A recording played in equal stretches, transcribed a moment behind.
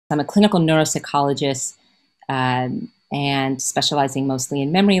I'm a clinical neuropsychologist and specializing mostly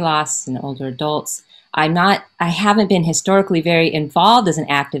in memory loss in older adults. I haven't been historically very involved as an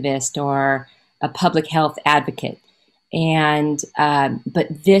activist or a public health advocate.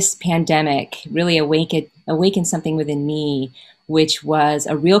 But this pandemic really awakened something within me, which was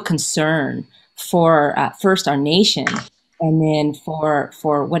a real concern for first our nation, and then for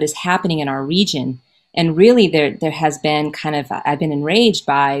what is happening in our region. And really, there has been I've been enraged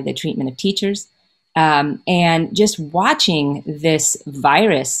by the treatment of teachers, and just watching this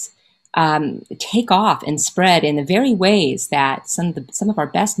virus take off and spread in the very ways that some of our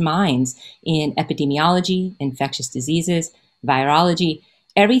best minds in epidemiology, infectious diseases, virology,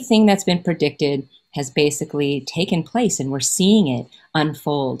 everything that's been predicted has basically taken place, and we're seeing it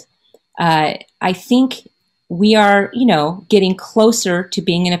unfold. I think we are, getting closer to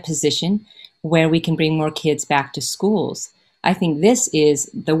being in a position where we can bring more kids back to schools. I think this is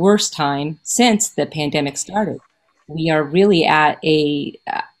the worst time since the pandemic started. We are really at a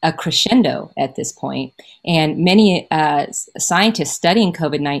crescendo at this point. And many scientists studying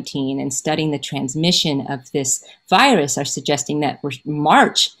COVID-19 and studying the transmission of this virus are suggesting that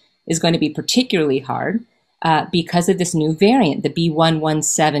March is going to be particularly hard because of this new variant, the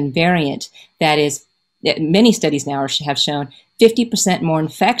B.1.1.7 variant, that many studies now have shown 50% more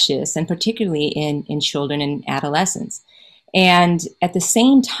infectious, and particularly in children and adolescents. And at the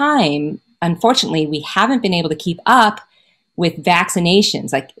same time, unfortunately, we haven't been able to keep up with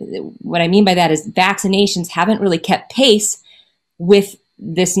vaccinations. Like, what I mean by that is vaccinations haven't really kept pace with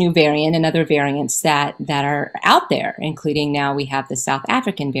this new variant and other variants that are out there, including now we have the South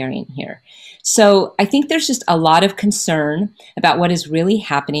African variant here. So I think there's just a lot of concern about what is really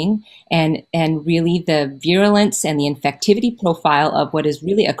happening, and really the virulence and the infectivity profile of what is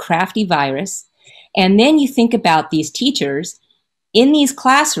really a crafty virus. And then you think about these teachers in these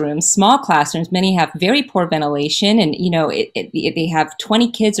classrooms, small classrooms. Many have very poor ventilation, and they have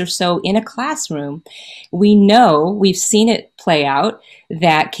 20 kids or so in a classroom. We've seen it play out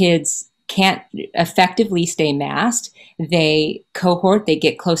that kids can't effectively stay masked. They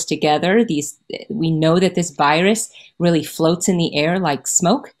get close together. We know that this virus really floats in the air like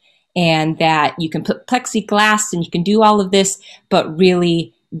smoke, and that you can put plexiglass and you can do all of this, but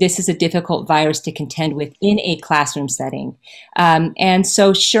really this is a difficult virus to contend with in a classroom setting. And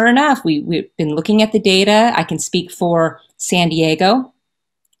so sure enough, we've been looking at the data. I can speak for San Diego.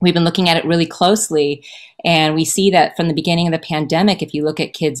 We've been looking at it really closely, and we see that from the beginning of the pandemic, if you look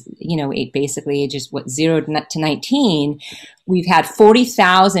at kids, basically ages 0 to 19, we've had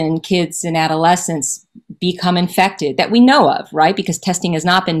 40,000 kids and adolescents become infected that we know of, right? Because testing has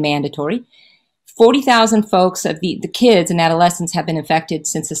not been mandatory. 40,000 folks of the kids and adolescents have been infected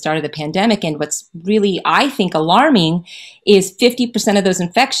since the start of the pandemic. And what's really, I think, alarming is 50% of those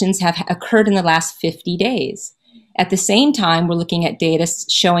infections have occurred in the last 50 days. At the same time, we're looking at data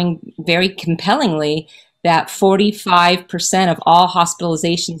showing very compellingly that 45% of all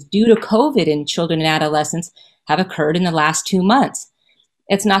hospitalizations due to COVID in children and adolescents have occurred in the last 2 months.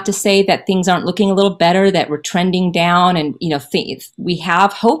 It's not to say that things aren't looking a little better, that we're trending down, and we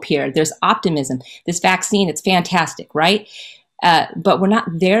have hope here. There's optimism. This vaccine, it's fantastic, right? But we're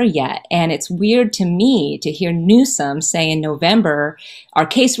not there yet. And it's weird to me to hear Newsom say in November, our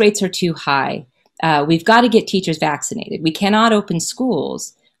case rates are too high. We've got to get teachers vaccinated. We cannot open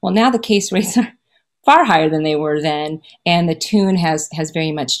schools. Well, now the case rates are far higher than they were then, and the tune has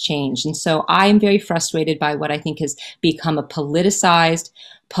very much changed. And so I'm very frustrated by what I think has become a politicized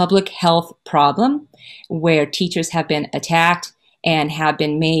public health problem, where teachers have been attacked and have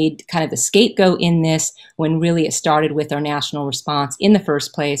been made kind of the scapegoat in this, when really it started with our national response in the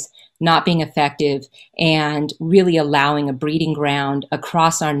first place not being effective, and really allowing a breeding ground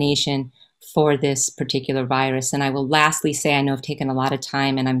across our nation for this particular virus. And I will lastly say, I know I've taken a lot of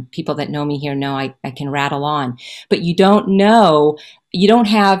time, and people that know me here know I can rattle on, but you don't know, you don't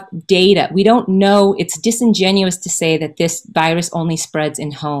have data. We don't know. It's disingenuous to say that this virus only spreads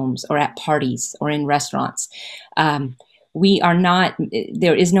in homes or at parties or in restaurants. There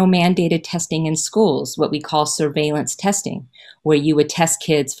is no mandated testing in schools, what we call surveillance testing, where you would test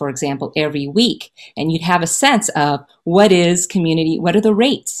kids, for example, every week, and you'd have a sense of what are the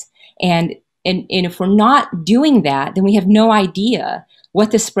rates. And if we're not doing that, then we have no idea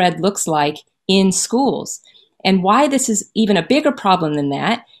what the spread looks like in schools. And why this is even a bigger problem than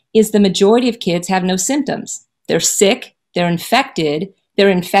that is the majority of kids have no symptoms. They're sick, they're infected, they're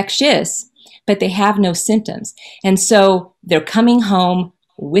infectious, but they have no symptoms. And so they're coming home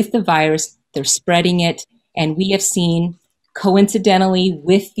with the virus, they're spreading it, and we have seen, coincidentally,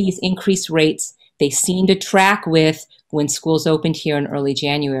 with these increased rates, they seem to track with when schools opened here in early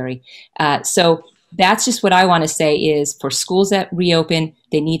January. So that's just what I want to say is for schools that reopen,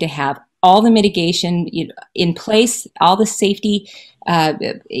 they need to have all the mitigation in place, all the safety, uh,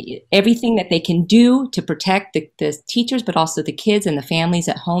 everything that they can do to protect the teachers, but also the kids and the families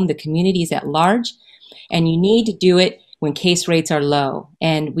at home, the communities at large. And you need to do it when case rates are low.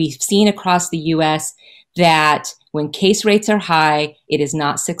 And we've seen across the US that when case rates are high, it is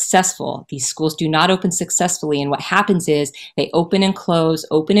not successful. These schools do not open successfully. And what happens is they open and close,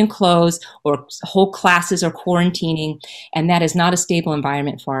 or whole classes are quarantining. And that is not a stable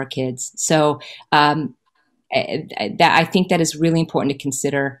environment for our kids. So I think that is really important to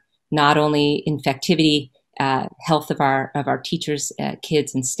consider, not only infectivity, health of our teachers,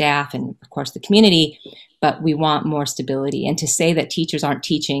 kids, and staff, and of course the community, but we want more stability. And to say that teachers aren't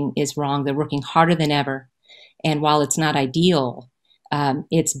teaching is wrong. They're working harder than ever. And while it's not ideal,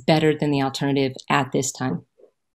 it's better than the alternative at this time.